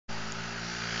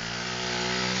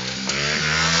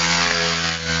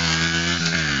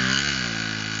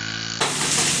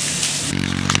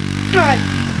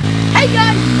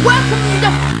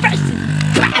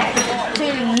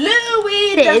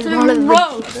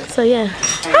So yeah.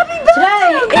 Happy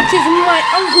birthday! Today it is my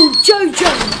Uncle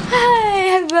Jojo. Hey,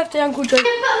 happy birthday, Uncle Jojo.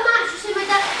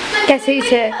 Guess who's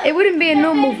here? It wouldn't be a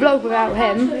normal vlog without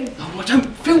him. Oh, don't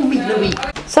film me, Louis.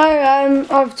 So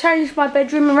I've changed my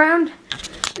bedroom around.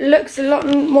 Looks a lot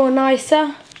more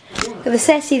nicer. Got the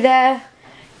settee there,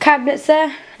 cabinets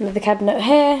there, another cabinet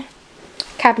here,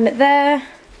 cabinet there.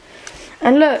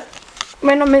 And look,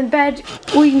 when I'm in bed,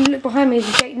 all you can look behind me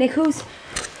is Jake Nichols.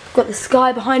 Got the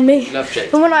sky behind me. Love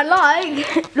Jake. And when I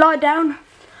lie down,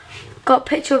 got a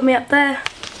picture of me up there.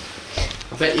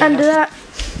 I bet you Under that.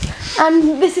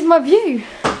 And this is my view.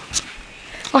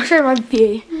 I'll show you my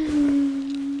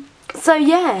view. So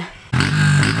yeah.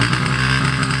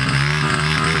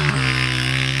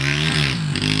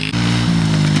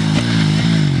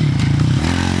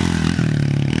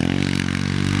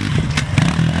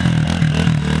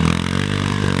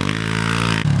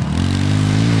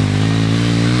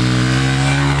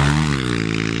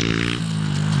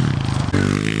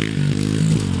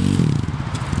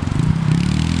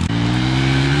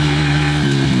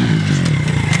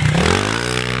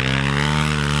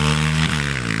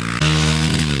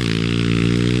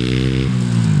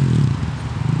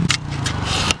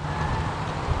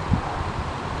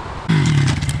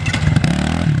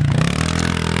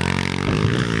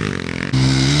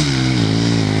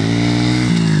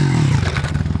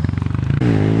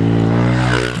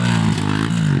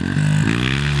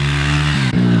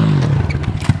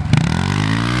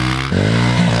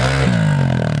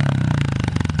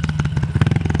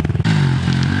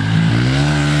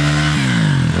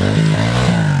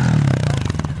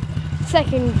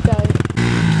 Second go.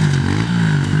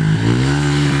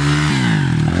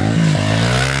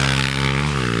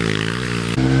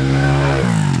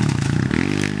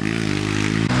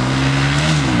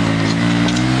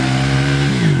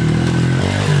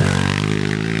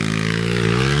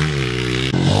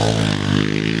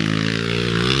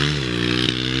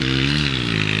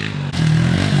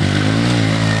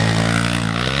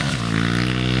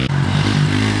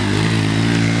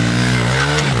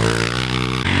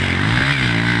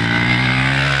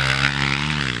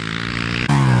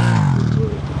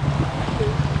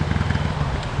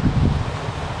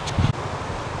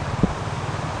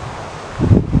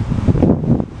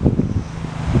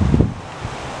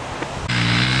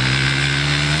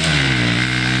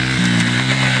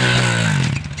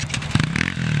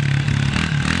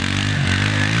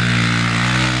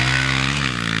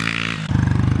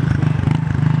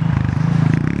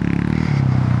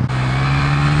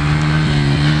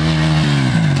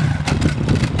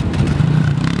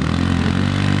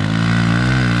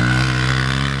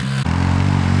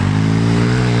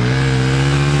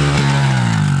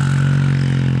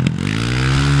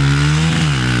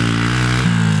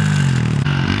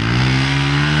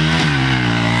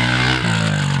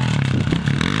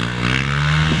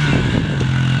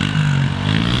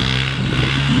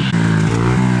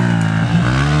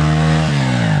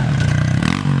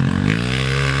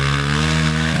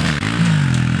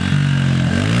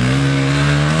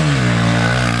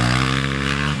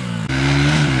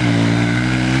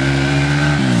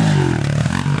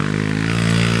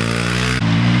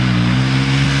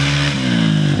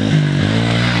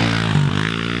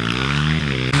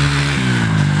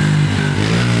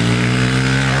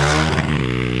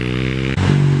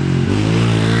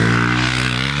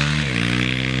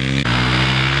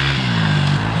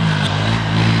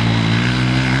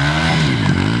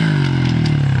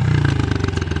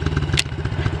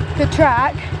 Good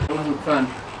track. It wasn't fun.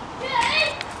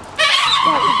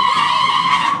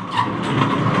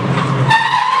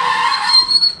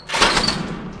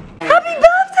 Happy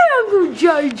birthday, Uncle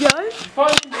Jojo. Phone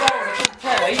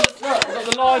telly. Look, I've got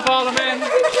the live Parliament.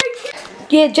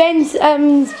 Yeah, James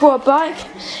brought a bike.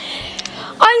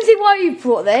 I can see why you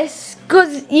brought this,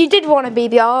 because you did want to be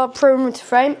the perimeter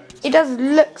frame. It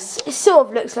sort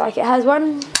of looks like it has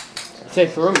one. Say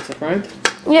perimeter frame.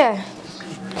 Yeah.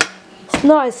 It's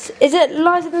nice. Is it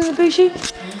lighter than the Bushi?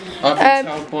 I've been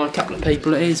told by a couple of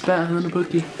people it is better than a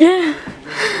boogie. Yeah.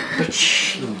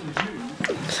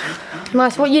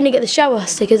 Nice. What, you need to get the shower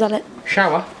stickers on it.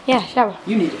 Shower? Yeah, shower.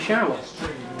 You need a shower.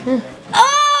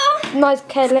 Oh! Nice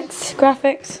Kelix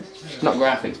graphics. Not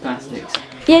graphics, plastics.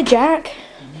 Yeah, Jack.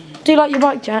 Do you like your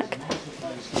bike, Jack?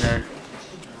 No.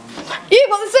 You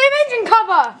got the same engine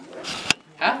cover!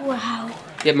 Huh? Wow.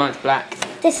 Yeah, mine's black.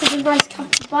 This is a nice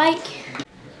comfy bike.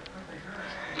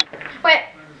 Wait.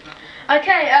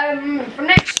 Okay, for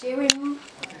next year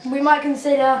we might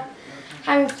consider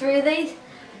having 3 of these.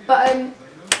 But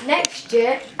next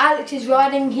year Alex is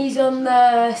riding, he's on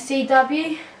the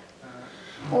CW.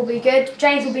 Will be good.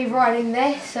 James will be riding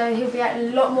this, so he'll be at a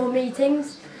lot more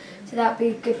meetings. So that'll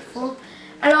be good for.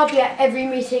 And I'll be at every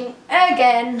meeting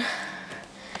again.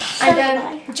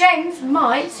 And James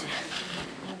might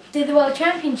do the World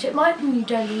Championship, mightn't you,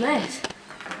 this?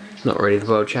 It's not really the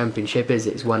World Championship, is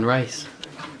it? It's one race.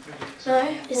 No,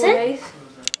 Is it? days.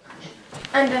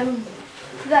 And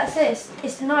that's it.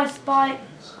 It's a nice bike.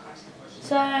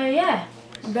 So yeah,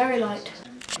 very light.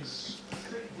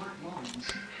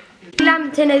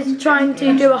 Lambton is trying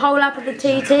to do a whole lap of the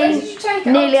TT,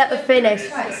 nearly at the finish.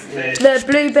 The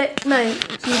blue bit, no, you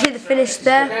see the finish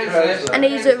there, and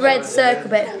he's at red circle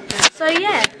bit. So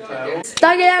yeah,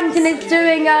 Dougie Lambton is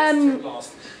doing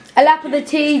a lap of the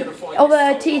TT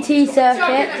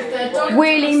circuit,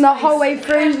 wheeling the whole way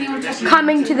through,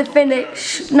 coming to the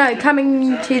finish, no,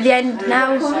 coming to the end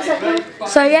now.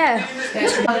 So yeah,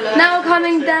 now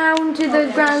coming down to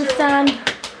the grandstand.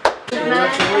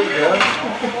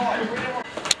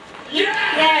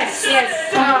 Yes.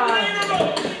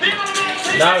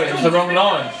 No, it was the wrong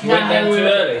line. You went down too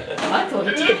early. I thought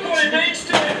it did.